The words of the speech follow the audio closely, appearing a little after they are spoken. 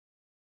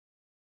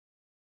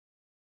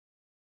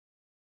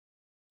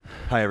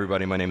Hi,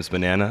 everybody. My name is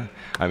Banana.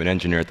 I'm an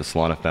engineer at the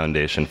Solana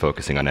Foundation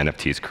focusing on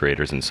NFTs,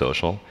 creators, and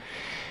social.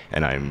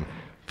 And I'm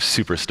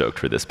super stoked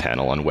for this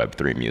panel on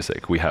Web3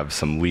 music. We have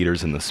some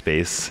leaders in the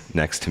space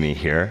next to me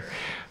here.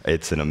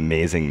 It's an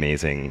amazing,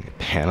 amazing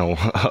panel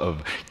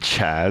of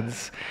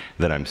Chads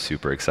that I'm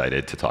super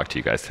excited to talk to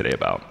you guys today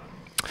about.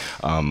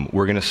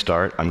 We're going to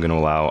start. I'm going to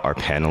allow our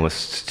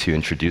panelists to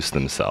introduce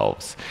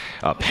themselves.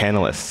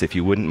 Panelists, if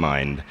you wouldn't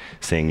mind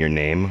saying your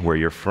name, where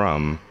you're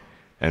from,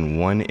 and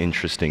one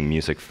interesting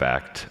music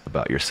fact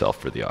about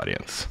yourself for the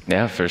audience.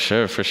 Yeah, for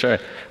sure, for sure.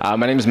 My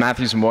name is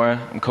Matthew Zamora.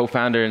 I'm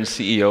co-founder and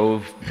CEO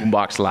of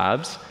Boombox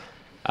Labs.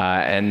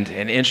 And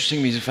an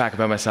interesting music fact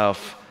about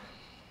myself,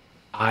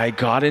 I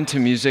got into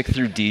music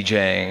through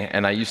DJing,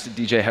 and I used to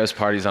DJ house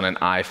parties on an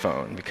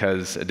iPhone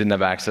because I didn't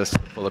have access to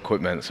full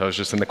equipment. So I was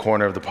just in the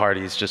corner of the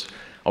parties, just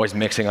always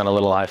mixing on a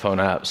little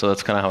iPhone app. So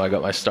that's kind of how I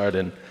got my start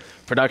in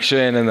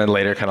production, and then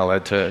later kind of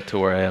led to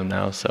where I am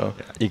now. So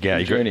you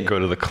go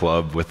to the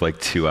club with like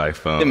 2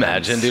 iPhones.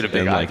 Imagine, dude, a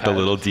big and iPad. Like the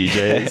little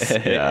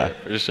DJs. Yeah,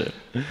 for sure.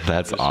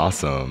 That's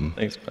awesome.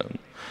 Thanks, man.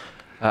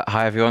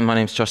 Hi everyone, my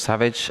name's Josh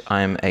Savage.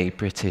 I'm a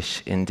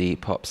British indie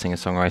pop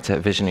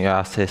singer-songwriter, visionary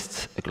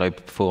artist, a global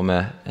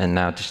performer, and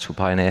now digital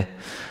pioneer.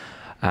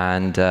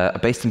 And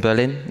based in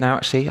Berlin now,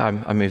 actually.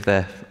 I moved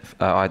there.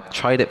 I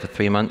tried it for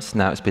 3 months.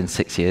 Now it's been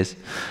 6 years.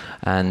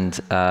 And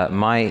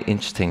my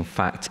interesting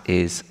fact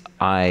is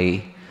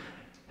I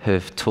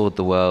have toured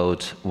the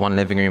world 1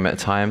 living room at a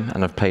time,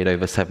 and I've played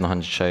over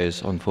 700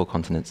 shows on 4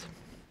 continents.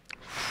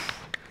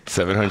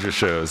 700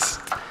 shows.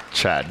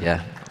 Chad.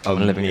 Yeah.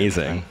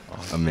 Amazing.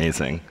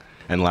 Amazing.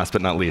 And last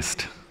but not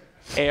least.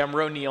 Hey, I'm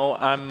Ro Neal.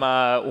 I'm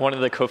one of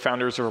the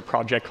co-founders of a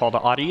project called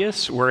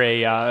Audius.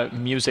 We're a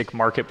music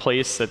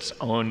marketplace that's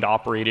owned,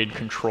 operated,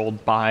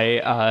 controlled by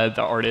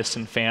the artists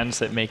and fans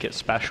that make it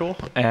special.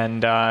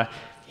 And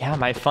yeah,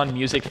 my fun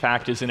music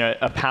fact is in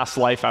a past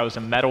life, I was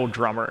a metal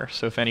drummer.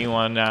 So if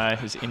anyone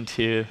is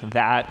into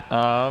that,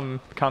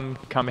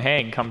 come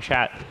hang, come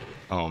chat.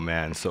 Oh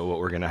man, so what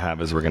we're gonna have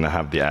is we're gonna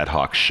have the ad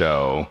hoc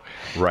show.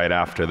 Right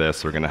after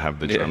this, we're gonna have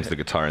the drums, the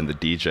guitar, and the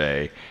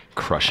DJ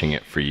crushing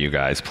it for you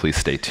guys. Please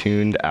stay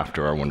tuned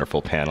after our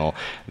wonderful panel.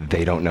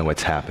 They don't know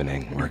what's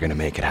happening. We're gonna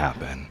make it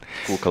happen.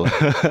 Cool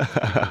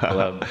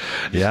collab.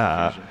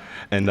 Yeah.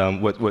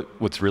 And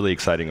what's really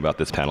exciting about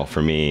this panel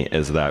for me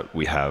is that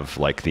we have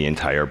like the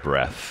entire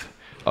breadth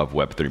of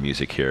Web3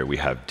 music here. We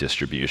have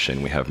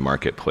distribution, we have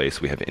marketplace,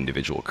 we have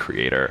individual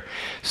creator.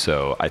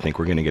 So I think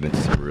we're gonna get into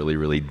some really,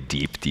 really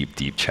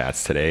deep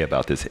chats today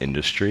about this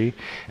industry,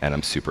 and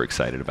I'm super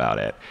excited about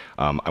it.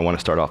 I wanna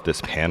start off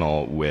this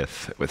panel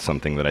with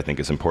something that I think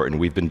is important.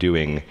 We've been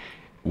doing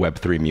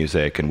Web3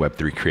 music and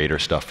Web3 creator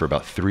stuff for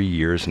about 3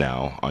 years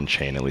now on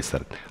chain, at least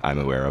that I'm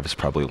aware of. It's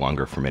probably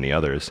longer for many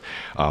others.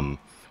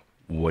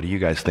 What do you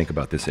guys think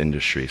about this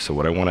industry? So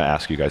what I want to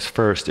ask you guys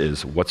first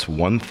is, what's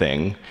one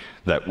thing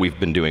that we've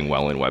been doing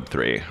well in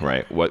Web3,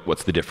 right?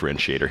 What's the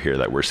differentiator here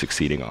that we're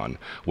succeeding on?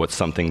 What's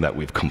something that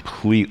we've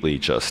completely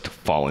just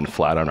fallen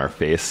flat on our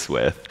face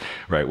with,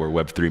 right? Where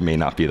Web3 may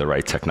not be the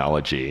right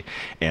technology.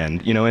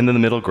 And, you know, in the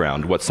middle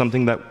ground, what's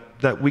something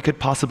that we could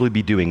possibly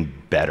be doing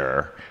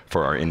better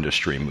for our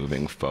industry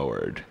moving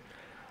forward?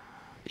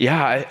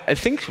 Yeah, I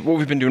think what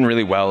we've been doing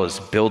really well is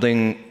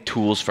building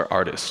tools for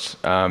artists.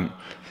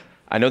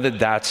 I know that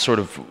that's sort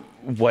of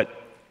what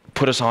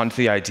put us onto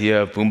the idea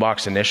of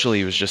Boombox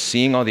initially, was just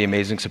seeing all the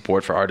amazing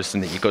support for artists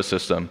in the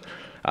ecosystem.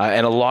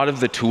 And a lot of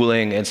the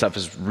tooling and stuff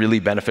is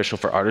really beneficial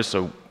for artists.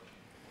 So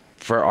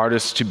for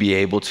artists to be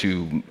able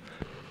to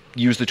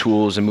use the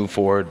tools and move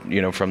forward,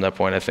 you know, from that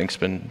point, I think has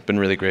been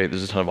really great.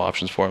 There's a ton of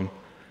options for them.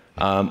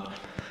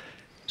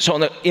 So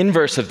on the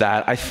inverse of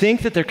that, I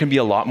think that there can be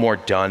a lot more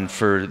done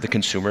for the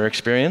consumer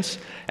experience.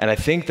 And I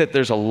think that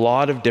there's a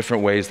lot of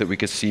different ways that we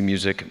could see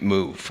music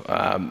move.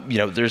 You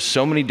know, there's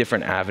so many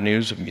different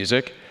avenues of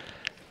music,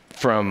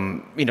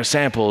 from, you know,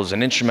 samples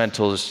and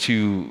instrumentals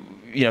to,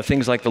 you know,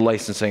 things like the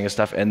licensing and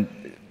stuff. And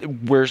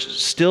we're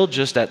still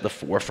just at the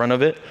forefront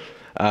of it.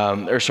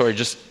 We're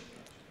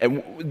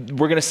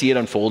gonna see it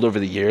unfold over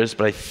the years,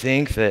 but I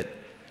think that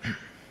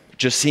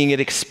just seeing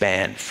it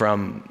expand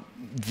from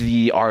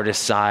the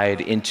artist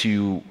side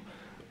into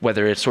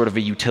whether it's sort of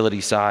a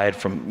utility side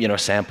from, you know,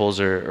 samples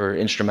or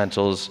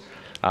instrumentals.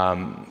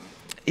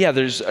 Yeah,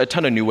 there's a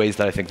ton of new ways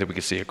that I think that we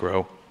could see it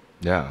grow.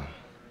 Yeah.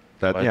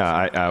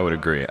 I would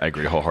agree. I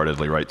agree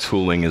wholeheartedly, right?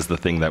 Tooling is the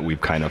thing that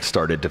we've kind of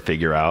started to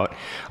figure out.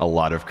 A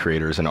lot of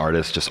creators and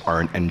artists just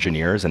aren't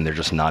engineers, and they're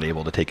just not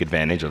able to take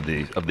advantage of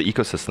the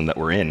ecosystem that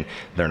we're in.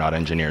 They're not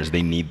engineers.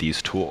 They need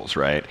these tools,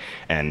 right?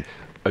 And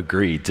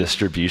agree,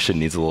 distribution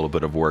needs a little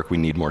bit of work. We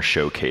need more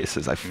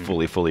showcases. I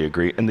fully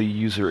agree. And the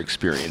user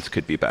experience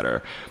could be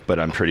better. But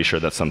I'm pretty sure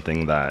that's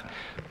something that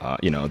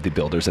you know, the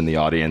builders in the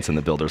audience and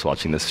the builders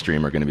watching this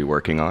stream are going to be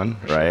working on,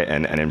 right?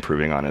 And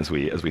improving on as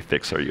we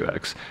fix our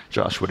UX.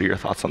 Josh, what are your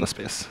thoughts on the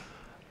space?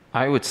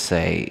 I would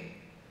say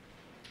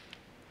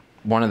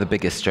one of the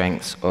biggest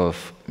strengths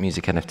of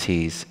music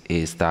NFTs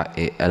is that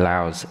it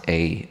allows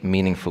a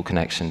meaningful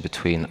connection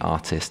between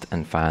artist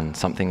and fan,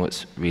 something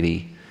that's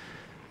really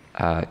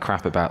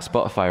crap about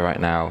Spotify right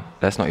now.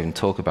 Let's not even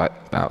talk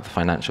about the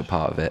financial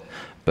part of it.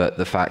 But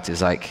the fact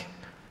is, like,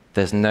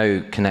 there's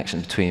no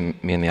connection between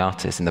me and the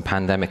artist. In the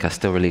pandemic, I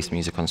still released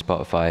music on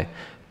Spotify,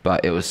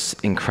 but it was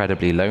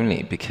incredibly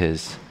lonely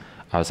because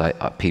I was like,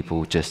 are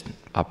people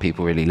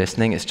really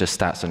listening? It's just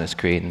stats on a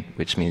screen,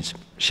 which means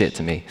shit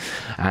to me.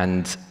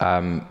 And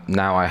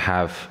now I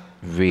have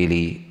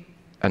really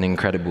an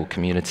incredible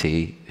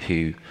community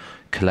who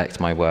collect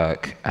my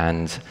work,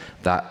 and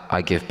that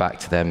I give back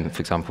to them,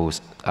 for example,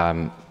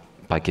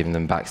 by giving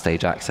them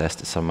backstage access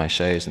to some of my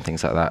shows and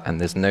things like that. And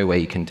there's no way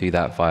you can do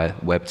that via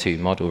Web2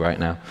 model right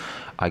now.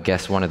 I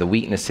guess one of the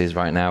weaknesses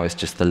right now is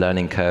just the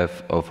learning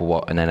curve of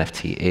what an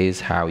NFT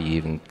is, how you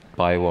even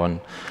buy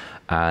one.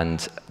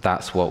 And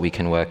that's what we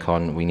can work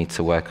on. We need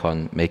to work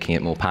on making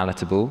it more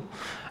palatable.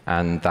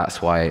 And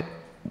that's why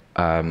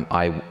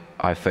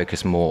I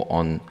focus more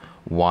on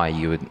why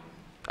you would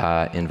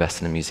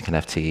invest in a music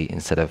NFT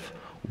instead of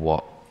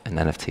what an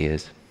NFT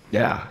is.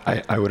 Yeah,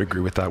 I would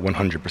agree with that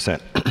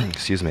 100%.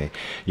 Excuse me.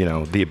 You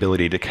know, the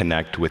ability to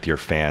connect with your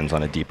fans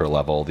on a deeper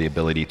level, the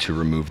ability to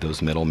remove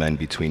those middlemen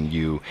between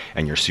you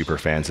and your super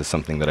fans is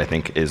something that I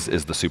think is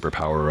the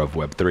superpower of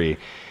Web3.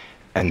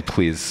 And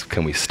please,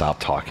 can we stop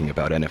talking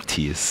about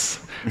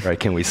NFTs, right?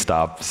 Can we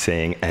stop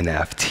saying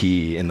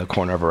NFT in the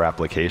corner of our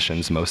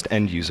applications? Most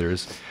end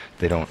users,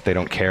 they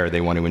don't care.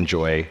 They want to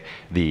enjoy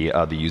the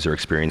user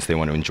experience. They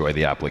want to enjoy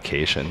the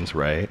applications,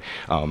 right?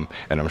 And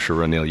I'm sure,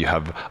 Ronil, you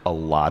have a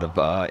lot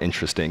of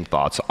interesting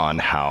thoughts on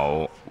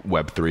how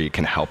Web3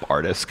 can help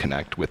artists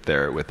connect with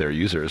their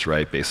users,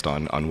 right? Based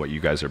on what you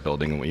guys are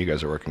building and what you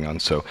guys are working on.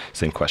 So,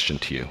 same question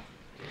to you.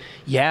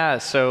 Yeah,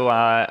 so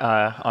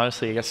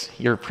honestly, I guess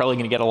you're probably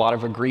going to get a lot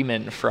of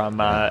agreement from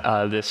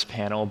this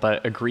panel,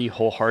 but agree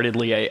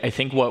wholeheartedly. I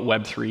think what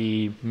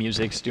Web3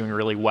 music's doing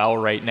really well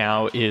right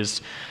now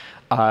is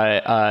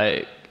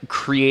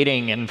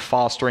creating and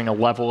fostering a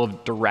level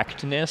of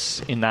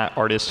directness in that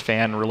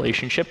artist-fan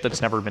relationship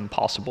that's never been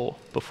possible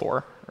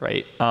before,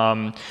 right?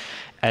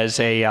 As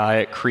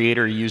a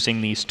creator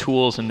using these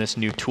tools in this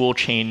new tool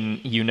chain,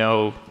 you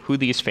know who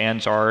these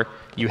fans are,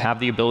 you have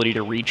the ability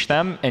to reach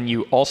them, and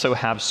you also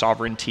have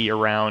sovereignty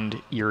around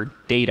your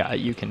data.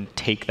 You can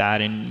take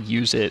that and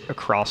use it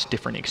across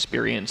different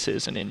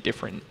experiences and in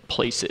different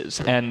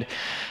places. And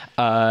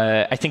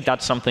I think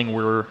that's something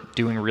we're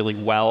doing really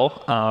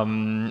well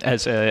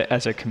as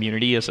a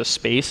community, as a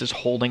space, is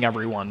holding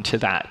everyone to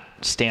that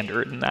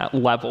standard and that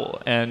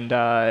level. And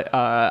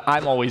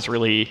I'm always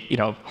really,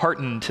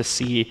 heartened to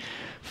see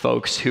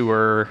folks who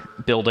are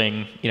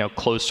building,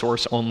 closed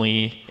source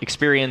only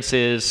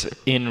experiences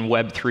in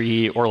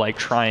Web3, or like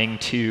trying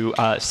to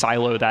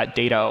silo that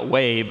data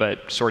away,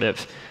 but sort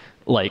of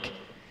like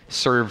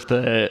serve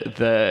the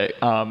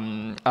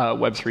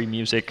Web3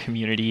 music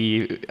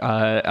community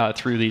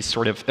through these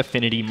sort of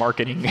affinity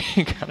marketing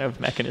kind of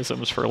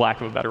mechanisms, for lack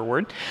of a better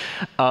word.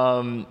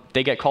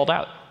 They get called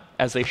out,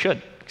 as they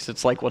should, because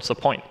it's like, what's the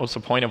point? What's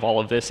the point of all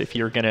of this if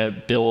you're going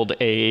to build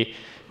a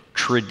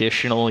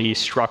traditionally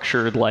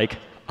structured, like,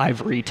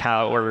 ivory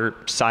tower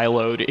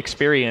siloed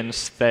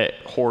experience that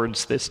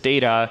hoards this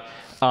data,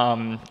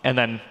 and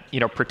then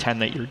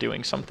pretend that you're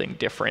doing something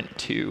different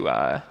to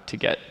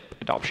get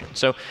adoption.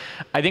 So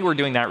I think we're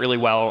doing that really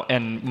well,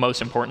 and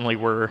most importantly,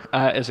 we're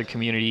as a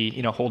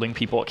community, holding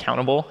people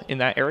accountable in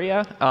that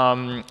area.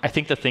 I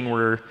think the thing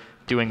we're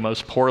doing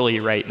most poorly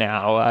right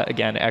now,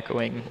 again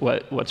echoing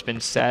what's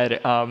been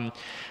said,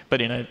 but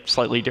in a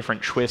slightly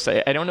different twist,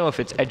 I don't know if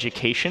it's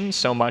education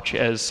so much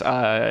as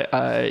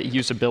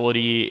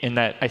usability, in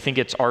that I think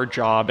it's our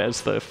job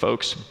as the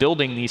folks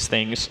building these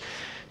things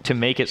to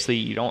make it so that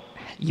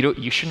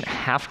you shouldn't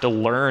have to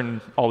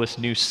learn all this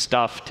new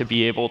stuff to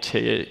be able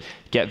to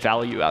get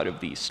value out of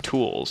these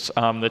tools.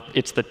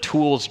 It's the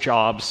tools'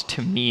 jobs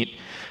to meet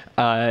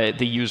the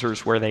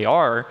users where they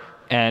are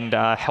and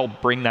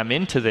help bring them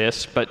into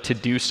this, but to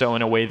do so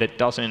in a way that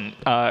doesn't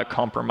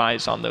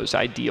compromise on those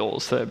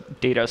ideals, the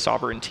data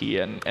sovereignty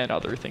and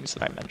other things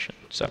that I mentioned.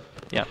 So,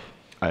 yeah.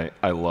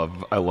 I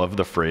love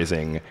the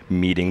phrasing,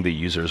 meeting the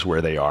users where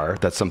they are.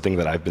 That's something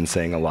that I've been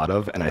saying a lot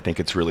of, and I think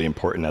it's really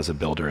important as a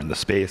builder in the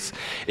space.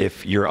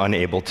 If you're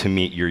unable to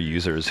meet your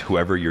users,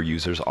 whoever your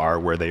users are,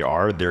 where they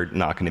are, they're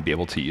not going to be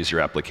able to use your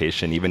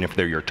application. Even if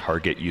they're your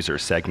target user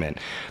segment,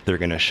 they're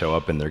going to show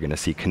up and they're going to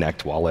see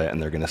Connect Wallet,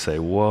 and they're going to say,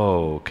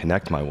 whoa,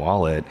 connect my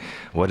wallet.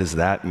 What does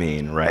that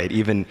mean, right?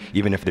 Even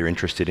if they're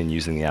interested in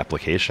using the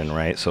application,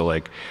 right? So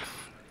like,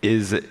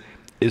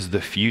 is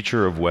the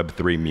future of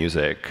Web3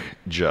 music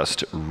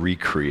just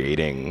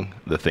recreating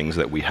the things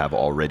that we have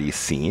already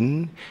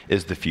seen?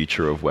 Is the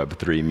future of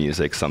Web3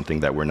 music something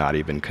that we're not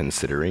even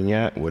considering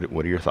yet?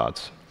 What are your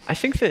thoughts? I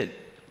think that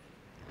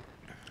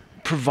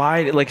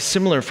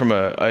similar from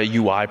a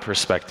UI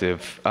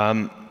perspective,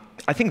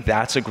 I think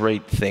that's a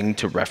great thing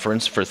to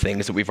reference for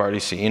things that we've already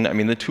seen. I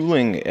mean, the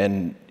tooling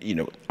and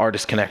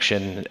artist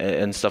connection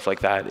and stuff like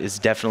that is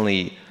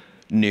definitely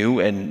new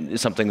and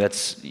something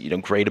that's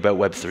great about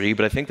Web3,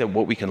 but I think that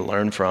what we can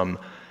learn from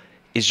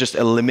is just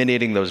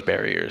eliminating those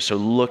barriers. So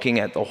looking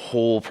at the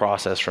whole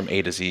process from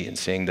A to Z and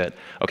seeing that,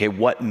 okay,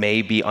 what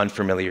may be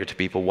unfamiliar to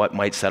people, what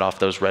might set off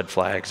those red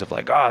flags of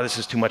like, oh, this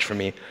is too much for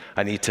me.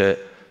 I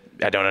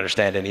don't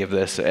understand any of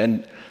this.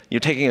 And you're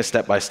taking a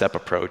step-by-step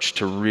approach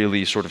to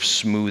really sort of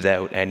smooth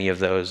out any of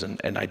those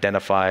and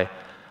identify,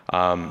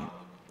 and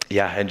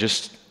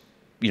just,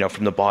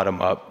 from the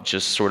bottom up,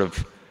 just sort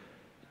of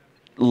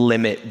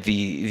limit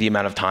the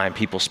amount of time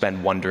people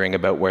spend wondering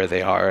about where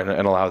they are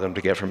and allow them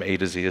to get from A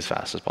to Z as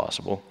fast as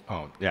possible.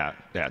 Oh, yeah,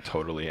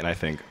 totally. And I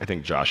think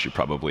Josh, you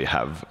probably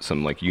have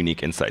some like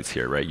unique insights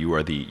here, right? You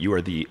are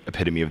the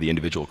epitome of the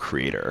individual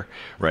creator,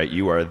 right?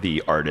 You are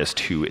the artist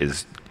who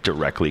is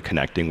directly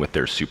connecting with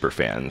their super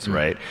fans,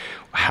 right?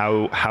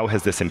 How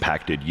has this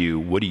impacted you?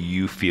 What do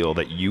you feel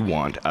that you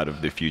want out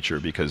of the future?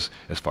 Because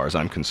as far as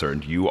I'm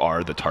concerned, you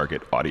are the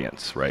target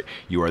audience, right?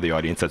 You are the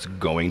audience that's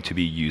going to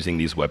be using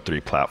these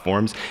Web3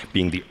 platforms,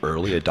 being the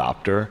early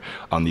adopter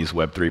on these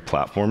Web3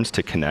 platforms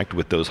to connect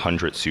with those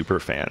 100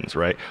 super fans,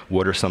 right?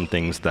 What are some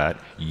things that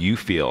you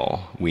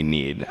feel we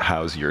need?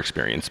 How's your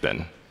experience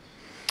been?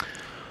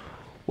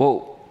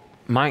 Well,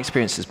 my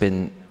experience has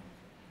been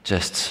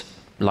just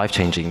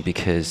life-changing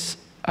because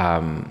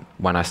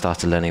when I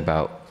started learning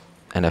about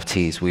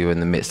NFTs, we were in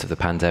the midst of the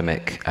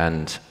pandemic,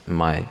 and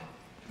my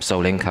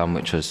sole income,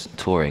 which was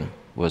touring,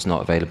 was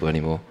not available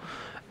anymore.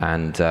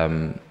 And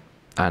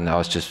I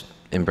was just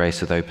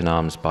embraced with open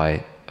arms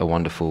by a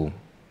wonderful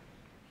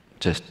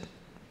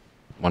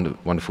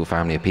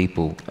family of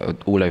people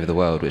all over the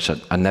world, which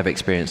I never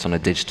experienced on a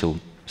digital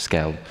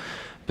scale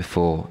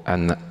before.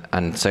 And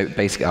so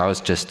basically, I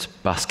was just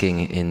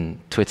busking in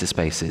Twitter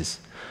Spaces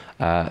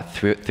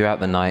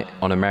throughout the night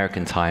on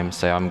American time.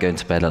 So I'm going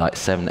to bed at like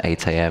 7,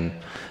 8 a.m.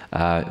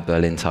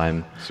 Berlin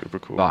time. Super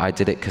cool. But I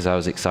did it because I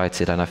was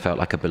excited and I felt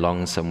like I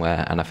belonged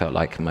somewhere, and I felt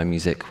like my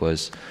music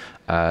was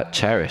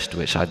cherished,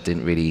 which I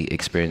didn't really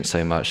experience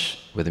so much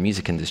with the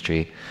music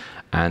industry.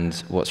 And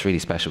what's really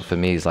special for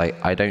me is like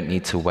I don't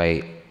need to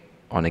wait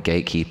on a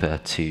gatekeeper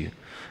to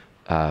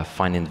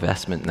find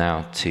investment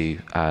now to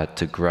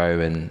grow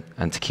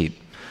and to keep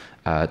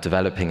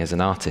developing as an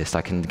artist.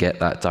 I can get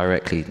that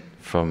directly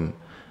from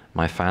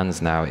my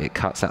fans now. It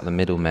cuts out the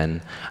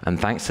middlemen, and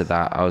thanks to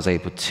that, I was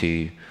able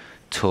to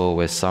tour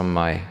with some of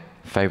my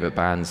favorite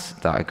bands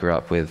that I grew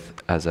up with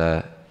as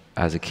a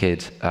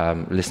kid,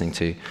 listening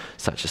to,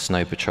 such as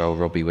Snow Patrol,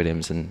 Robbie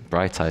Williams, and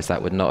Bright Eyes.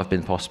 That would not have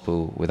been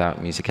possible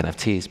without music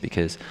NFTs,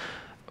 because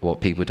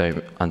what people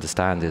don't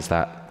understand is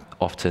that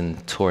often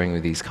touring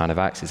with these kind of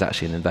acts is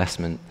actually an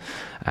investment,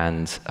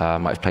 and I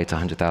might have played to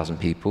 100,000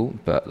 people,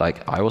 but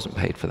like I wasn't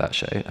paid for that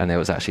show, and it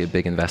was actually a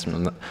big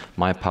investment on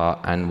my part.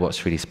 And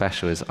what's really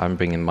special is I'm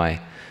bringing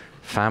my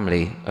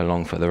family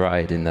along for the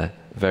ride in a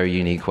very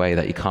unique way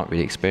that you can't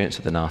really experience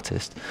with an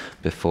artist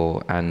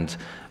before. And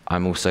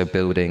I'm also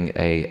building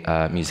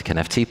a music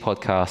NFT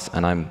podcast,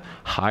 and I'm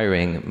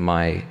hiring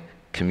my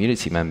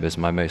community members,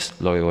 my most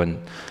loyal and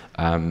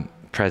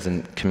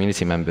present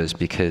community members,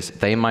 because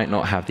they might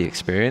not have the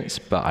experience,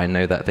 but I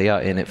know that they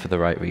are in it for the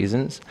right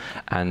reasons,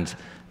 and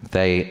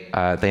they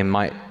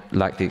might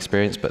lack the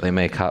experience, but they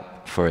make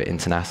up for it in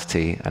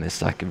tenacity, and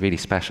it's like really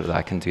special that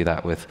I can do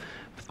that with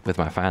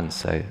my fans.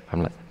 So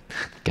I'm like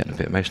getting a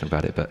bit emotional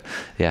about it, but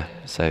yeah.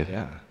 So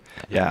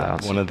yeah.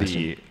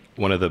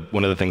 One of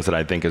the things that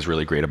I think is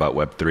really great about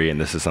Web3, and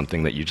this is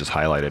something that you just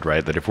highlighted,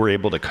 right? That if we're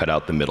able to cut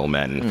out the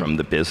middlemen from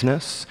the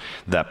business,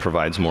 that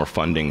provides more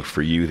funding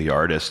for you, the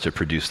artist, to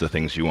produce the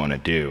things you want to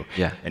do.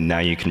 Yeah. And now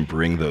you can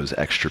bring those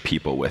extra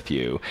people with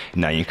you.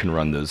 Now you can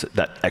run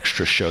that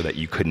extra show that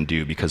you couldn't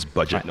do because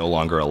budget no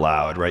longer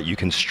allowed, right? You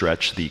can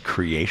stretch the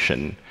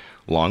creation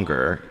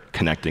longer,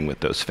 connecting with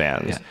those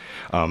fans. Yeah.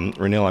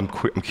 Renil,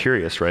 I'm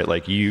curious, right?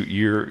 Like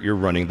you're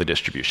running the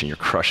distribution, you're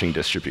crushing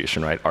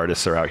distribution, right?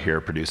 Artists are out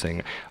here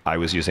producing. I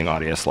was using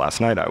Audius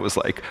last night. I was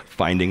like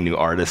finding new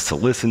artists to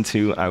listen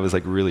to. I was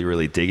like really,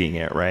 really digging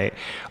it, right?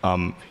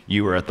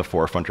 You were at the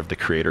forefront of the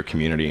creator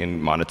community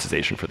and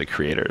monetization for the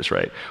creators,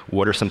 right?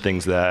 What are some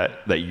things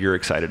that you're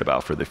excited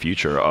about for the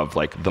future of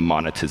like the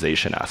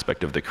monetization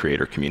aspect of the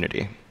creator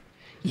community?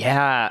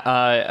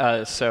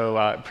 Yeah, so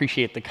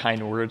appreciate the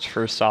kind words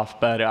first off,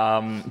 but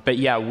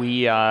yeah,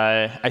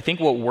 I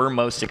think what we're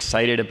most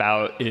excited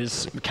about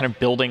is kind of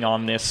building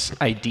on this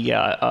idea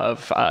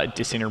of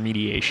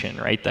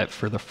disintermediation, right? That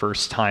for the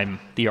first time,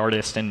 the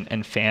artist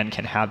and fan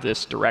can have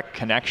this direct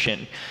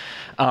connection.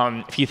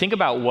 If you think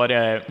about what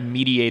a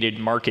mediated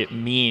market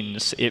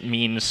means, it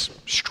means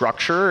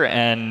structure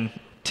and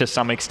to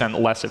some extent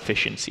less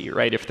efficiency,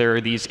 right? If there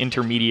are these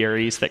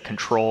intermediaries that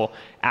control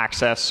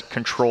access,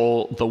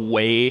 control the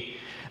way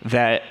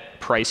that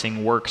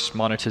pricing works,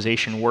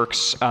 monetization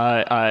works,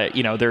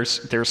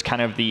 there's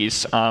kind of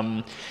these,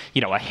 a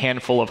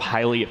handful of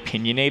highly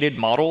opinionated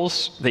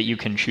models that you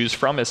can choose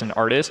from as an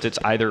artist. It's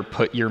either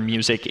put your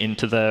music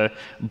into the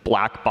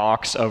black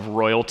box of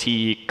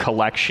royalty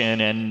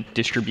collection and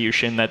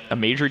distribution that a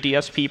major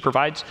DSP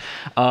provides,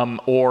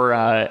 or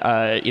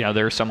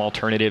there are some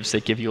alternatives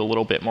that give you a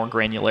little bit more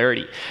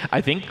granularity.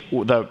 I think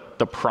the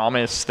the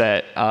promise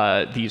that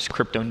these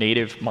crypto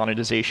native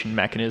monetization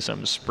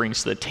mechanisms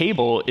brings to the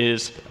table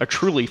is a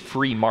truly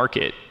free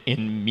market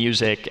in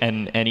music,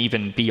 and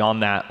even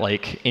beyond that,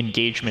 like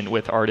engagement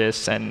with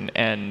artists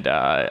and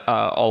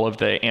all of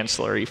the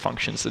ancillary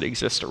functions that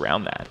exist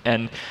around that.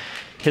 And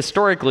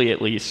historically,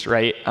 at least,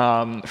 right,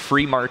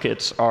 free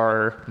markets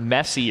are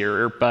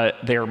messier, but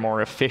they're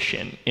more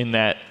efficient in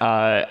that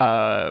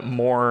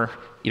more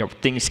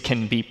things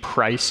can be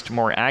priced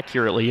more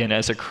accurately, and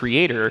as a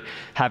creator,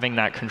 having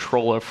that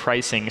control of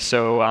pricing. So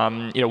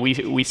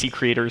we see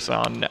creators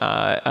on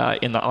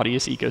in the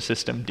Audius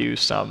ecosystem do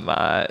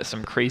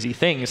some crazy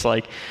things.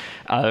 Like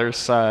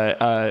there's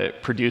a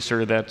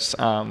producer that's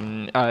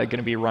going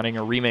to be running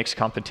a remix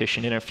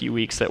competition in a few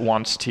weeks that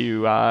wants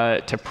to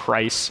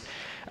price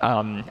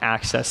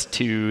access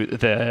to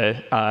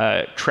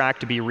the track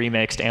to be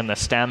remixed and the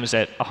stems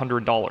at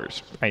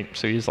 $100, right?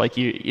 So he's like,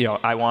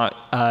 I want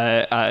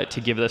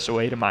to give this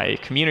away to my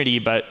community,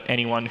 but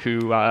anyone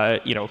who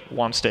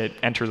wants to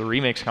enter the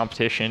remix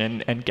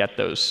competition and get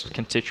those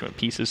constituent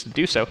pieces to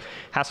do so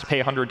has to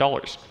pay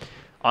 $100.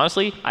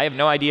 Honestly, I have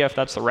no idea if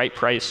that's the right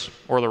price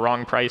or the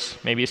wrong price.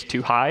 Maybe it's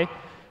too high.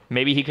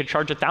 Maybe he could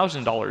charge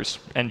 $1,000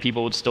 and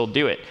people would still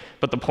do it.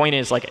 But the point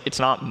is, like, it's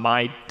not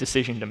my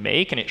decision to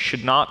make, and it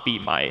should not be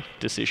my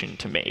decision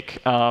to make.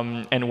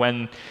 And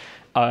when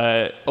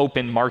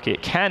open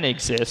market can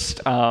exist,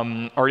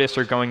 artists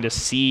are going to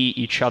see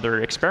each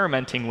other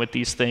experimenting with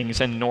these things,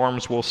 and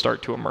norms will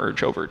start to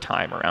emerge over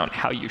time around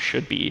how you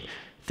should be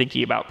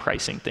thinking about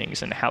pricing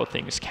things and how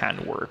things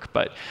can work.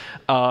 But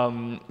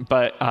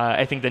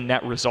I think the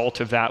net result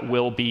of that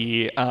will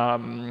be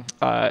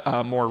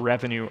more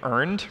revenue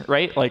earned,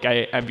 right? Like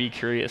I'd be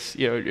curious,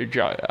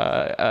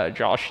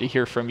 Josh, to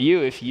hear from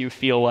you if you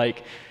feel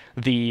like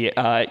the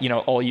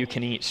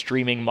all-you-can-eat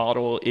streaming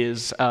model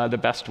is the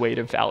best way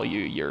to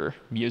value your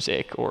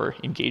music or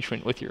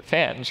engagement with your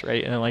fans,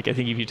 right? And like I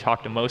think if you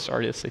talk to most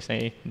artists, they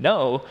say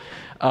no.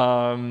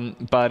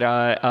 But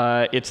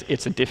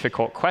it's a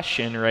difficult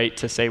question, right?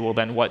 To say, well,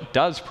 then what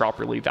does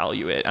properly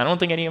value it? I don't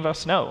think any of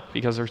us know,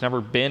 because there's never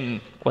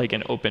been like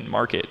an open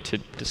market to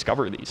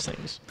discover these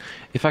things.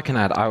 If I can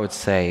add, I would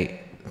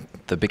say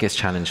the biggest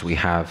challenge we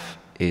have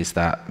is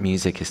that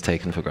music is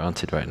taken for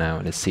granted right now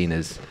and is seen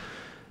as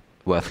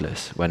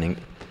worthless, when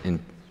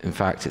in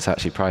fact it's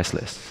actually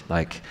priceless.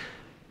 Like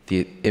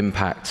the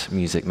impact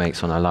music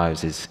makes on our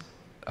lives is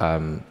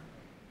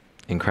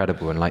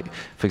incredible. And like,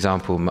 for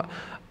example,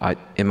 I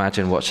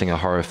imagine watching a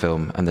horror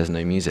film and there's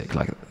no music.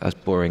 Like, that's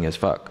boring as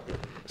fuck.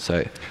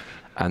 So,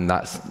 and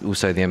that's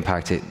also the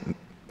impact it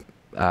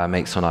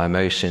makes on our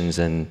emotions,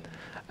 and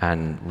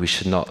we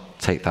should not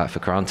take that for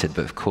granted.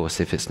 But of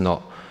course, if it's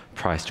not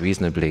priced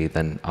reasonably,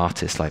 then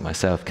artists like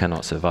myself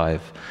cannot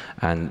survive.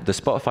 And the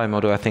Spotify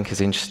model, I think,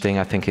 is interesting.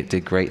 I think it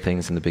did great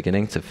things in the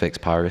beginning to fix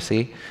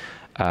piracy.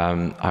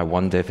 I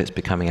wonder if it's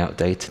becoming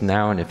outdated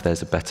now and if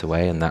there's a better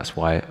way, and that's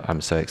why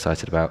I'm so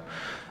excited about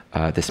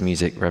this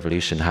music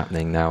revolution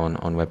happening now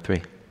on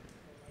Web3.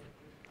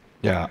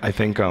 Yeah, I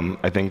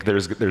think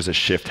there's a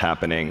shift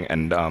happening,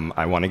 and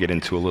I want to get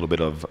into a little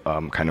bit of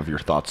kind of your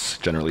thoughts,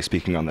 generally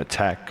speaking, on the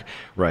tech,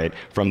 right?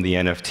 From the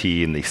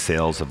NFT and the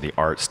sales of the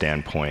art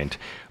standpoint,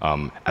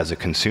 as a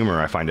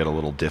consumer, I find it a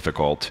little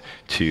difficult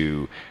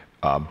to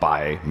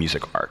buy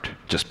music art.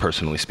 Just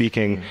personally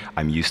speaking,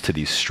 I'm used to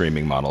these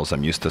streaming models.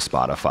 I'm used to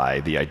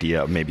Spotify. The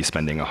idea of maybe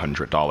spending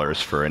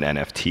 $100 for an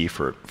NFT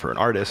for an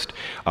artist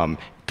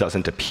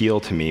doesn't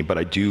appeal to me, but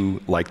I do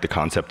like the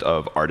concept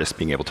of artists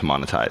being able to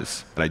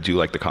monetize. And I do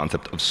like the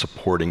concept of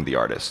supporting the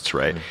artists,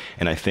 right?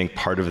 And I think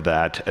part of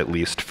that, at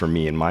least for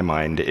me in my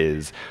mind,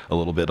 is a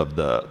little bit of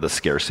the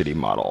scarcity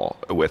model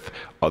with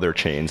other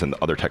chains and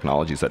other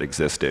technologies that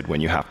existed. When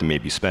you have to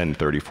maybe spend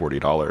 $30,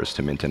 $40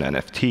 to mint an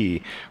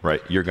NFT,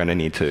 right, you're gonna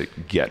need to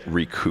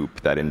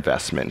recoup that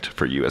investment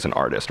for you as an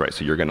artist, right?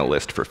 So you're gonna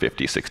list for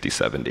 50, 60,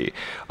 70.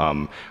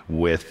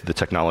 With the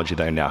technology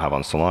that I now have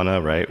on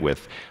Solana, right,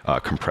 with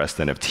compressed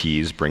NFTs,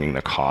 bringing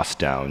the cost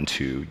down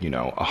to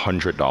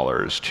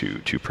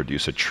 $100 to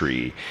produce a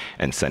tree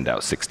and send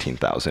out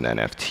 16,000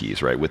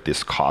 NFTs, right? With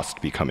this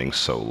cost becoming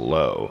so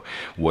low,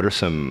 what are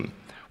some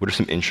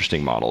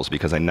interesting models?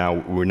 Because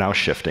we're now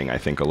shifting, I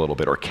think, a little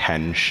bit, or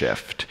can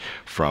shift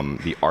from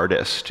the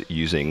artist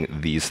using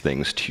these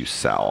things to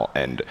sell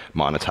and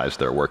monetize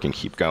their work and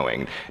keep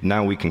going.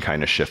 Now we can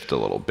kind of shift a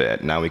little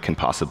bit. Now we can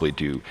possibly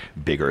do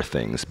bigger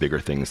things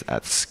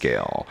at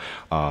scale.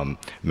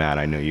 Matt,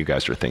 I know you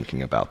guys are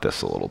thinking about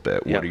this a little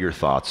bit. Yeah. What are your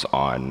thoughts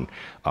on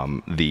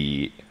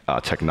the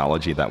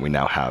technology that we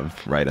now have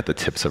right at the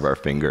tips of our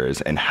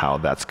fingers, and how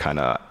that's kind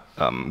of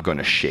going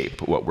to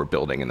shape what we're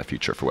building in the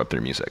future for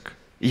Web3 music?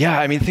 Yeah,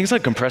 I mean, things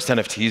like compressed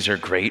NFTs are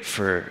great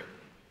for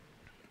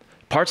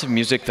parts of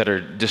music that are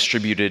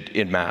distributed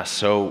in mass.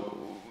 So,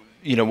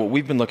 what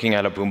we've been looking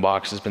at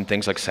Boombox has been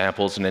things like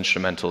samples and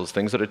instrumentals,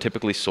 things that are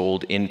typically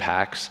sold in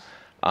packs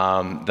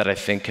that I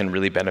think can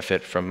really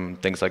benefit from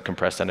things like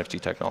compressed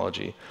NFT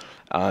technology.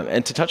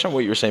 And to touch on what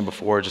you were saying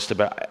before, just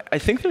about, I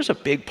think there's a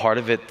big part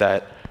of it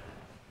that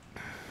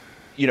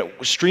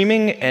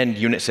streaming and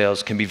unit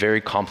sales can be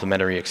very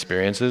complementary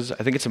experiences.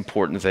 I think it's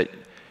important that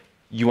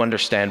you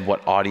understand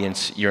what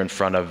audience you're in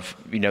front of.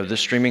 The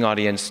streaming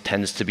audience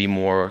tends to be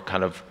more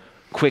kind of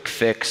quick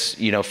fix,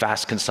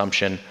 fast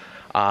consumption,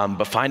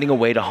 but finding a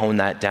way to hone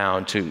that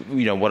down to,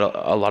 what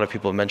a lot of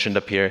people have mentioned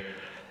up here,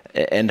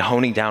 and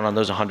honing down on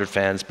those 100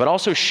 fans, but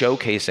also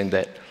showcasing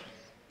that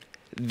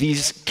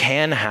these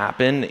can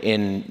happen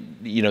in,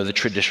 the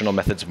traditional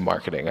methods of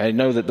marketing. I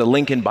know that the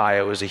link in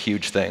bio is a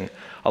huge thing.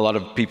 A lot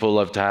of people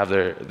love to have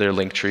their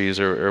link trees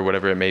or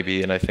whatever it may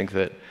be, and I think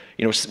that,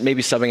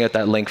 maybe subbing out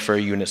that link for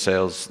a unit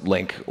sales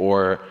link,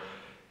 or,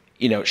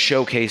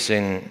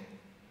 showcasing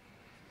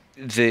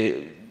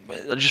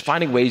just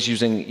finding ways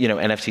using,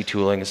 NFT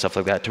tooling and stuff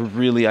like that to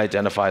really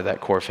identify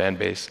that core fan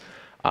base.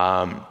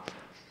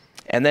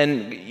 And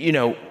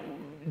then,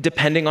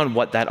 depending on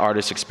what that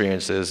artist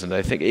experience is, and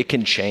I think it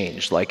can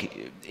change.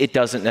 Like, it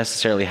doesn't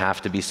necessarily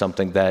have to be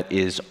something that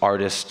is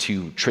artist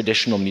to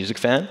traditional music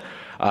fan.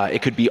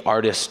 It could be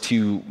artist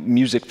to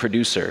music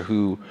producer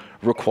who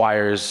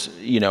requires,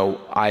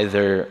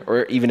 either,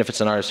 or even if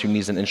it's an artist who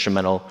needs an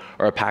instrumental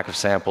or a pack of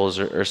samples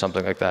or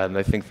something like that. And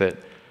I think that,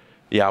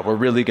 we're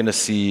really going to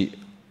see,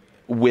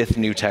 with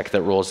new tech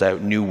that rolls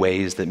out, new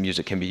ways that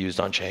music can be used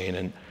on chain,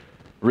 and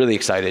really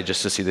excited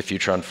just to see the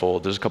future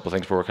unfold. There's a couple of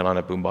things we're working on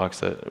at Boombox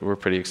that we're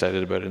pretty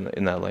excited about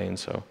in that lane.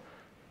 So,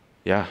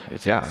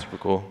 it's super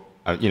cool.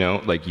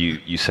 Like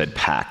you said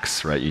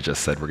packs, right? You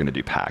just said we're going to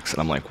do packs. And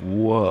I'm like,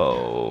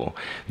 whoa,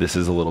 this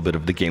is a little bit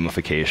of the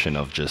gamification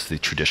of just the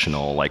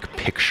traditional like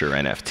picture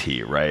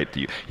NFT, right?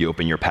 You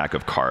open your pack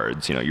of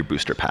cards, your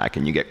booster pack,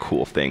 and you get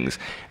cool things.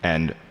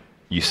 And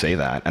you say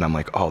that, and I'm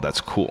like, oh,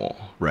 that's cool,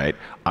 right?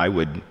 I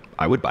would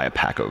buy a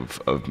pack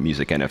of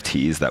music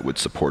NFTs that would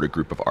support a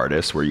group of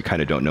artists where you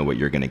kind of don't know what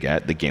you're going to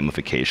get. The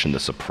gamification, the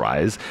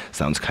surprise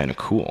sounds kind of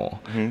cool.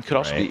 Mm-hmm. Could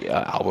also be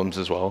albums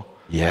as well.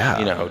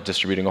 Yeah.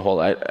 Distributing a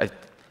whole,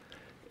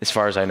 as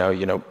far as I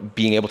know,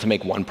 being able to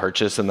make one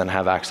purchase and then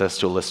have access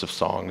to a list of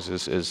songs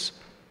is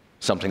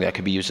something that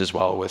could be used as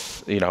well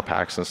with,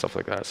 packs and stuff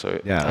like that. So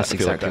that's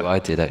exactly what I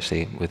did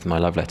actually with my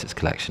Love Letters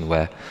collection,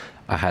 where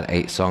I had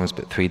 8 songs,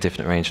 but 3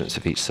 different arrangements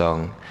of each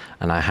song,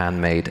 and I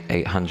handmade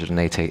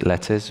 888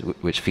 letters,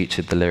 which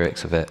featured the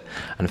lyrics of it.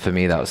 And for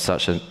me, that was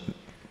such a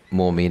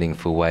more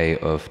meaningful way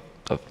of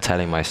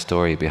telling my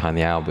story behind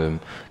the album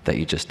that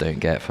you just don't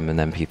get from an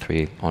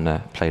MP3 on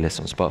a playlist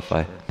on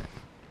Spotify.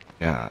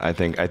 Yeah, I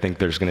think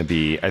there's going to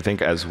be,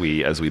 as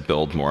we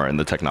build more and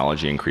the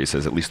technology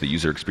increases, at least the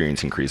user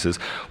experience increases,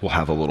 we'll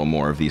have a little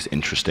more of these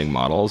interesting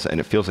models, and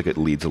it feels like it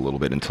leads a little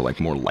bit into like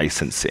more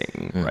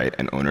licensing, right,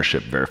 and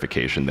ownership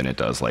verification than it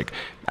does like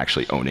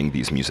actually owning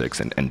these musics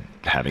and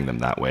having them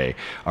that way.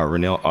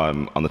 Renil,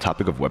 on the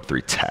topic of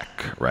Web3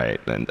 tech,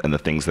 right, and the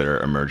things that are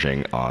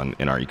emerging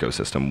in our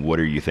ecosystem, what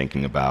are you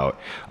thinking about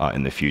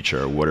in the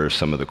future? What are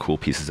some of the cool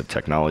pieces of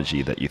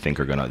technology that you think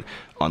are going to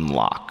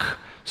unlock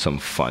some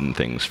fun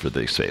things for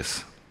the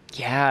space?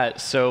 Yeah,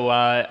 so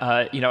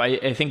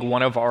I think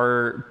one of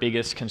our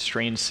biggest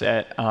constraints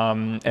at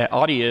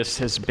Audius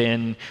has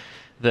been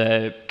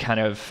the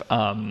kind of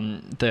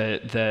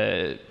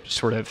the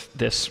sort of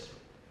this,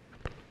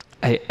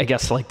 I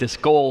guess, like this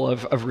goal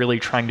of really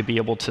trying to be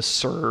able to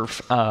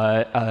serve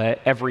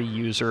every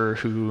user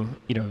who,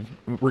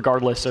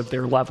 regardless of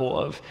their level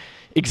of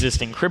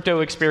existing crypto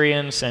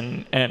experience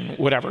and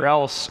whatever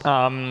else,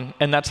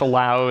 and that's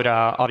allowed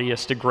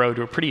Audius to grow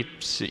to a pretty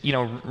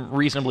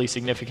reasonably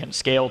significant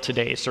scale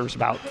today. Serves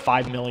about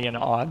 5 million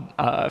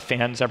odd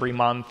fans every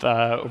month.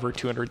 Over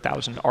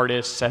 200,000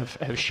 artists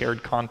have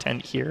shared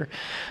content here.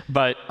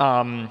 But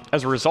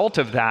as a result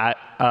of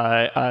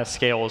that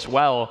scale as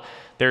well,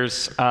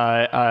 there's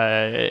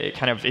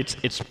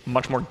it's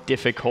much more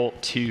difficult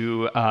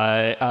to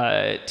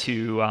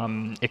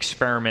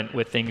experiment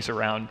with things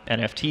around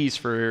NFTs,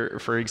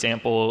 for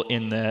example,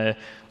 in the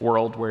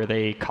world where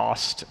they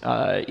cost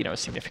a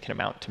significant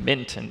amount to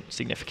mint and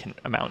significant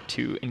amount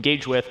to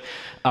engage with.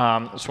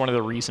 It's one of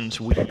the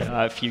reasons we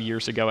a few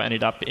years ago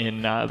ended up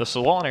in the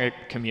Solana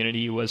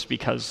community, was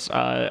because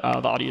the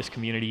Audius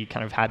community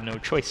kind of had no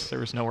choice. There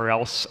was nowhere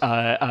else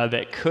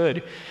that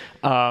could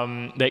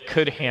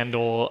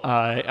handle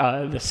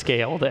the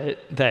scale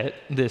that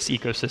this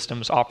ecosystem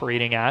is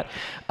operating at,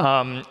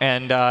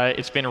 and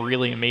it's been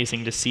really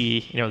amazing to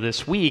see,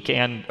 this week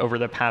and over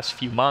the past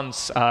few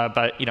months,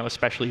 but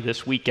especially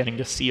this week, getting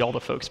to see all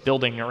the folks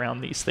building around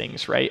these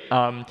things, right?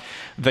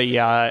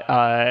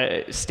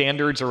 The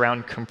standards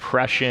around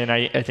compression,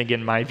 I think,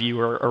 in my view,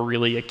 are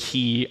really a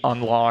key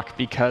unlock,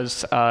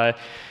 because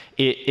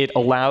it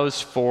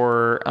allows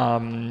for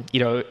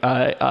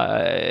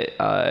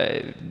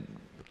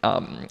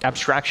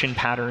abstraction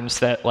patterns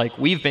that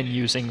we've been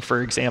using,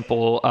 for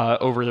example,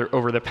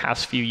 over the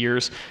past few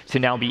years, to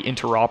now be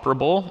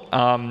interoperable.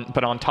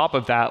 But on top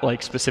of that,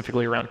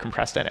 specifically around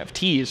compressed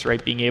NFTs,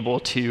 right, being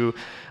able to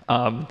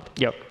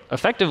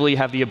effectively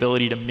have the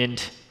ability to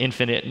mint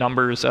infinite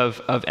numbers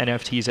of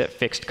NFTs at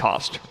fixed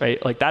cost, right?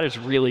 That is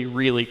really,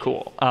 really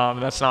cool.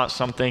 That's not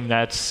something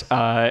that's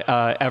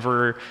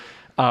ever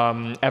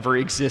ever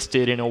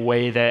existed in a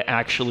way that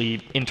actually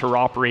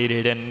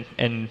interoperated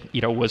and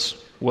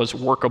was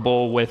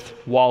workable with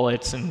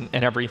wallets and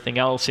everything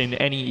else in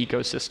any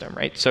ecosystem,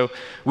 right? So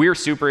we're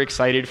super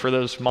excited for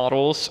those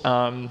models.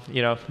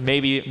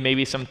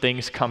 Maybe some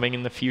things coming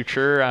in the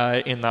future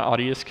in the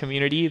Audius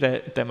community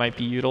that might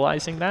be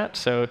utilizing that.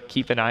 So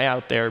keep an eye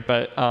out there.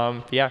 But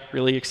yeah,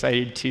 really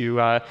excited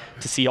to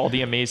see all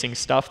the amazing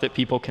stuff that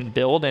people can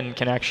build and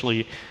can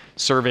actually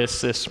service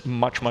this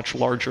much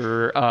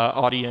larger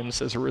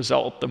audience as a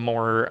result. The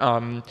more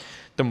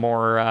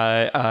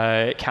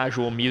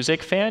casual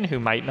music fan who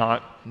might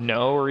not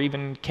know or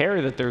even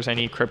care that there's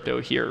any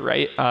crypto here,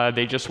 right?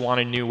 They just want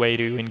a new way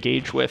to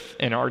engage with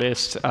an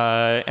artist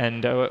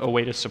and a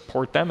way to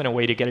support them and a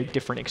way to get a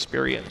different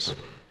experience.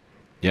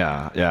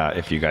 Yeah.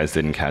 If you guys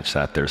didn't catch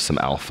that, there's some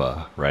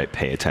alpha, right?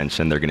 Pay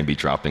attention. They're going to be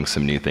dropping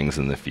some new things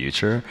in the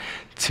future.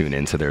 Tune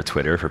into their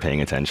Twitter for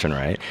paying attention,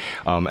 right?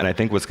 And I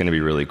think what's going to be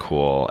really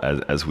cool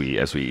as we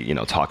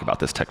talk about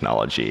this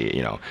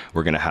technology,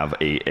 we're going to have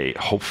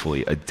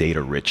hopefully a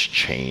data-rich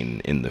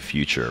chain in the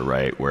future,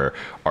 right? Where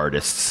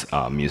artists,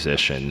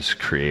 musicians,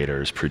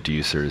 creators,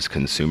 producers,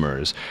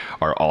 consumers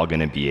are all going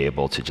to be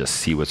able to just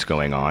see what's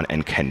going on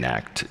and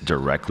connect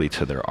directly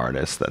to their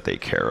artists that they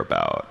care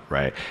about,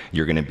 right?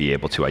 You're going to be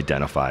able to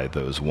identify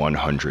those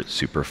 100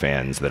 super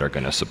fans that are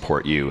going to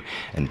support you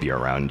and be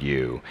around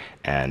you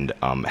and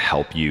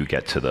help you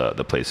get to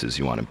the places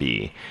you want to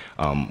be.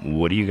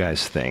 What do you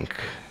guys think?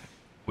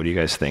 What do you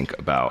guys think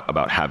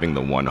about having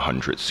the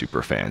 100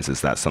 super fans?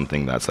 Is that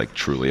something that's like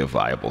truly a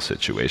viable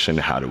situation?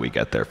 How do we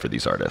get there for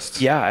these artists?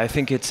 Yeah, I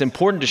think it's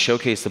important to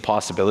showcase the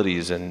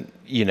possibilities, and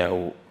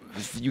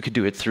you could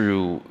do it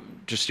through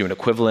just doing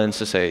equivalents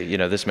to say,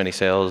 this many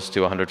sales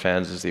to 100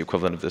 fans is the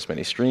equivalent of this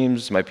many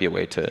streams. Might be a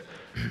way to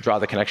draw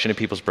the connection in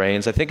people's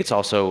brains. I think it's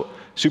also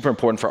super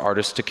important for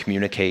artists to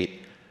communicate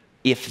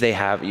if they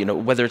have,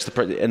 whether it's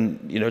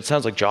it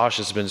sounds like Josh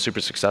has been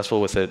super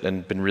successful with it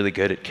and been really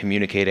good at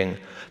communicating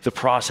the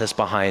process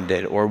behind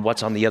it or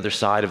what's on the other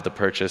side of the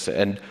purchase,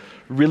 and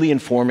really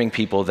informing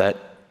people that,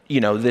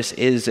 this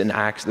is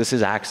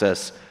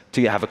access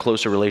to have a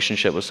closer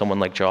relationship with someone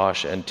like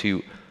Josh, and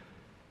to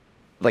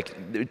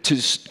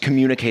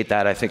communicate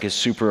that, I think, is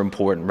super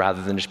important,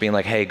 rather than just being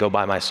like, hey, go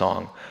buy my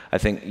song. I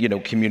think,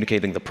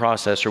 communicating the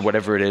process or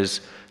whatever it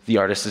is the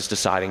artist is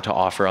deciding to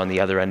offer on the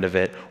other end of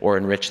it or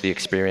enrich the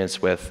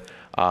experience with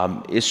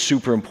is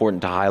super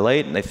important to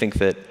highlight. And I think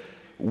that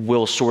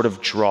we'll sort of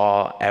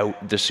draw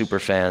out the super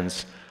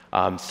fans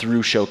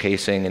through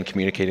showcasing and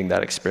communicating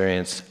that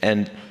experience.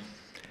 And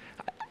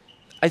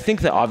I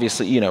think that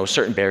obviously,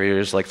 certain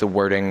barriers like the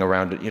wording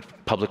around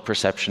public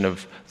perception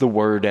of the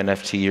word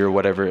NFT or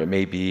whatever it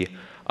may be,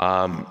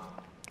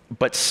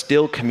 but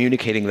still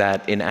communicating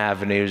that in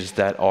avenues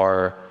that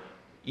are,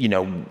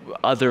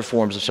 other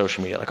forms of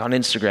social media, like on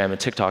Instagram and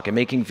TikTok, and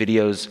making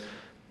videos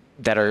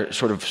that are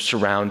sort of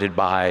surrounded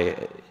by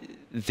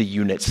the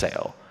unit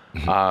sale,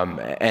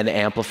 and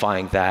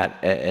amplifying that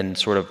and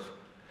sort of,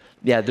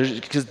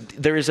 because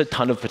there is a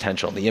ton of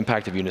potential. And the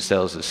impact of unit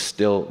sales is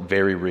still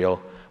very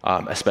real.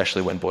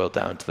 Especially when boiled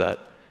down to that,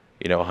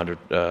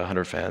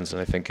 100 fans.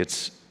 And I think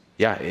it's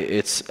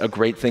a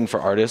great thing for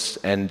artists,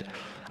 and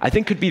I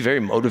think could be very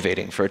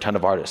motivating for a ton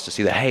of artists to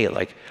see that, hey,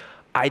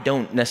 I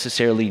don't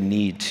necessarily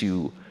need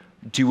to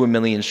do 1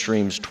 million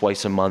streams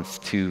twice a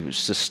month to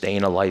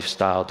sustain a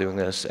lifestyle doing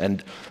this.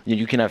 And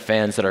you can have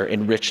fans that are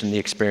enriched in the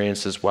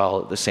experience as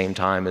well at the same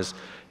time as,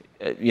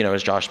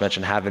 as Josh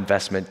mentioned, have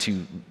investment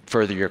to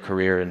further your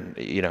career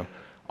and,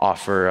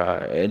 offer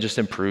and just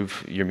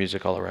improve your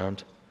music all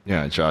around.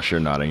 Yeah, Josh,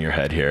 you're nodding your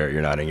head here.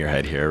 You're nodding your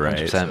head here, right?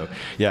 100%. So,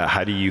 yeah,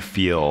 how do you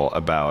feel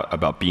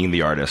about being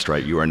the artist,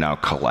 right? You are now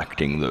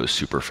collecting those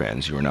super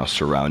fans. You are now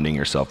surrounding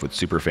yourself with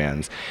super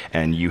fans,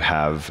 and you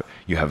have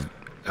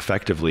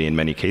effectively, in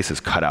many cases,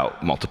 cut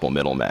out multiple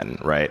middlemen,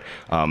 right?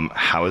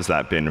 How has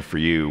that been for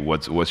you?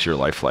 What's your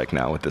life like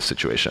now with this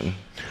situation?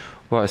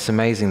 Well, it's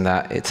amazing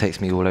that it takes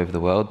me all over the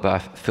world, but I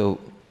feel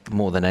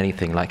more than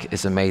anything like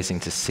it's amazing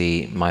to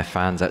see my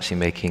fans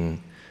actually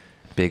making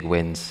big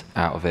wins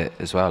out of it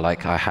as well.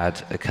 Like, I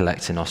had a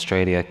collector in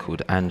Australia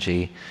called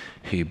Angie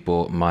who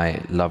bought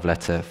my love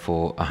letter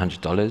for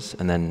 $100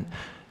 and then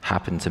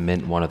happened to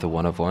mint one of the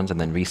one-of-ones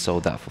and then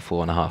resold that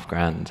for $4.5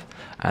 grand.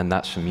 And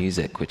that's for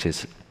music, which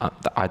is,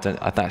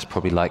 that's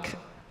probably like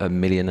 1.5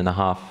 million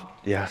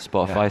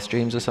Spotify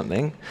streams or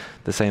something,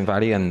 the same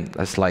value. And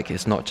it's like,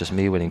 it's not just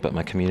me winning, but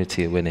my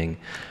community are winning.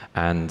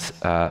 And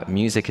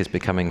music is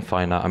becoming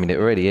fine art. I mean, it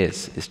already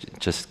is. It's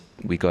just,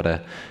 we got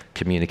to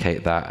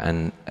communicate that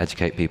and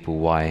educate people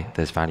why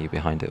there's value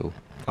behind it all.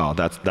 Oh,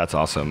 that's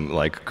awesome.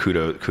 Like,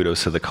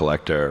 kudos to the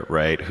collector,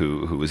 right?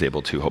 Who was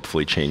able to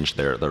hopefully change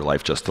their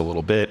life just a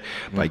little bit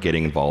by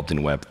getting involved in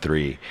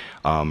Web3.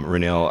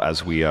 Renil,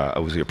 as we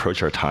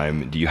approach our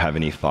time, do you have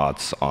any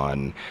thoughts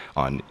on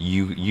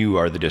you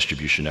are the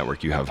distribution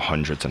network. You have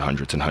hundreds and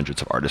hundreds and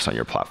hundreds of artists on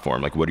your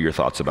platform. Like, what are your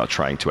thoughts about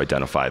trying to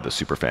identify the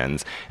super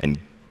fans and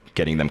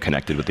getting them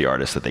connected with the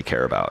artists that they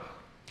care about?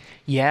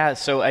 Yeah,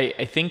 so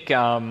I think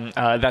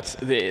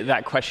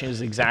that question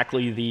is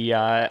exactly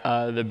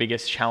the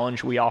biggest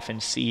challenge we often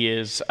see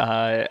is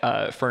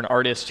for an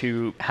artist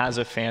who has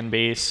a fan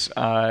base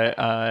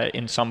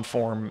in some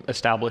form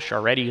established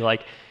already.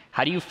 Like,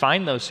 how do you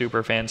find those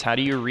super fans? How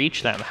do you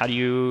reach them? How do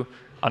you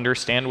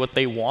understand what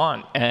they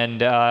want?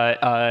 And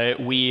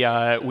we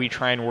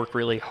try and work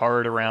really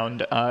hard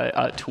around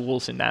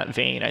tools in that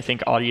vein. I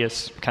think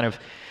Audius kind of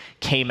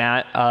came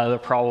at the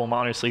problem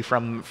honestly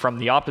from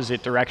the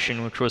opposite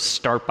direction, which was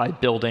start by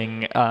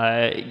building,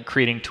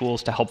 creating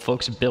tools to help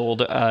folks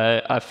build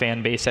a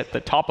fan base at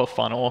the top of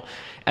funnel,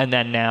 and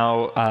then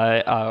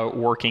now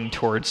working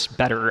towards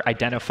better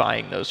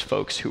identifying those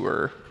folks who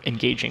are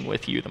engaging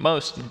with you the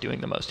most and doing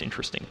the most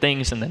interesting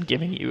things, and then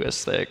giving you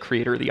as the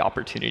creator the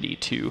opportunity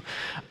to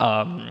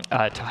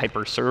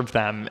hyper serve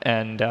them.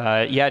 And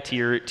yeah, to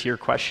your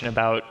question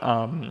about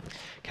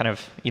kind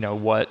of,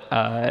 what,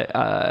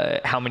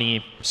 how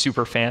many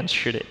super fans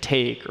should it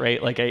take,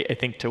 right? Like, I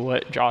think to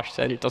what Josh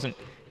said, it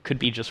could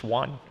be just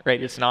one,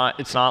 right? It's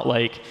not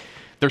like,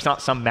 there's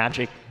not some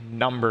magic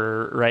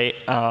number, right?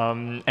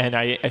 And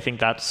I think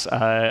that's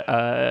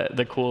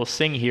the coolest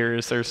thing here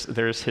is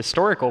there's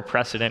historical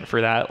precedent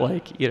for that,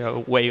 like,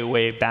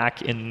 way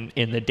back in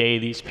the day,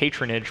 these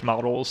patronage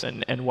models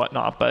and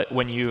whatnot. But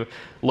when you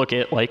look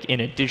at, like, in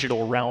a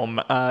digital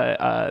realm,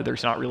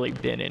 there's not really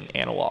been an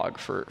analog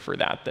for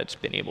that's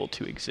been able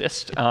to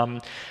exist.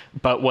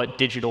 But what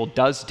digital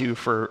does do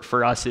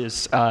for us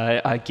is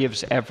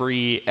gives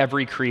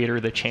every creator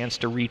the chance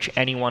to reach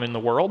anyone in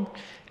the world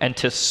and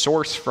to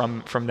source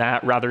from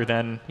that, rather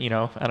than,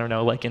 I don't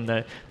know, like in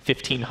the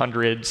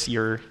 1500s,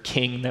 your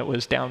king that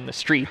was down the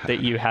street that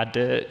you had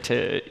to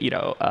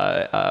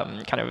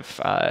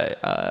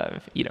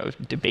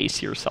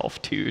debase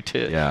yourself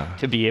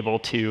to be able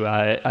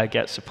to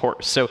get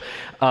support. So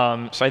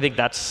I think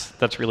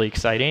that's really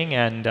exciting,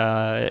 and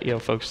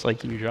folks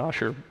like you,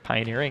 Josh, are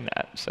pioneering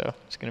that. So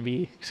it's gonna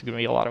be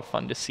a lot of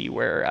fun to see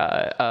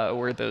where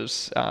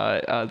those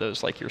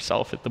like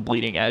yourself at the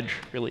bleeding edge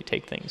really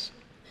take things.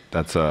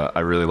 That's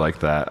I really like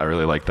that. I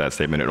really like that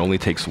statement. It only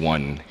takes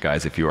one,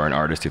 guys. If you are an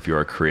artist, if you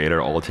are a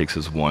creator, all it takes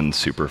is one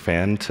super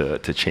fan to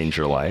change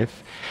your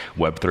life.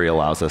 Web3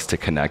 allows us to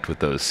connect with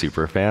those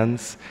super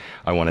fans.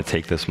 I want to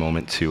take this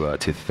moment to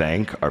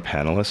thank our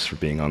panelists for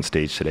being on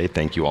stage today.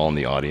 Thank you all in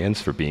the audience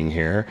for being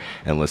here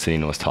and listening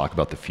to us talk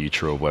about the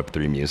future of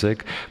Web3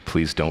 music.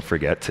 Please don't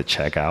forget to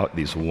check out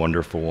these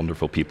wonderful,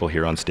 wonderful people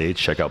here on stage.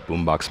 Check out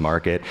Boombox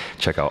Market.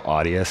 Check out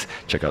Audius.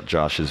 Check out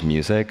Josh's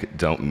music.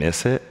 Don't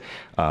miss it.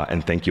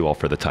 And thank you all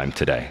for the time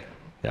today.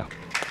 Yeah.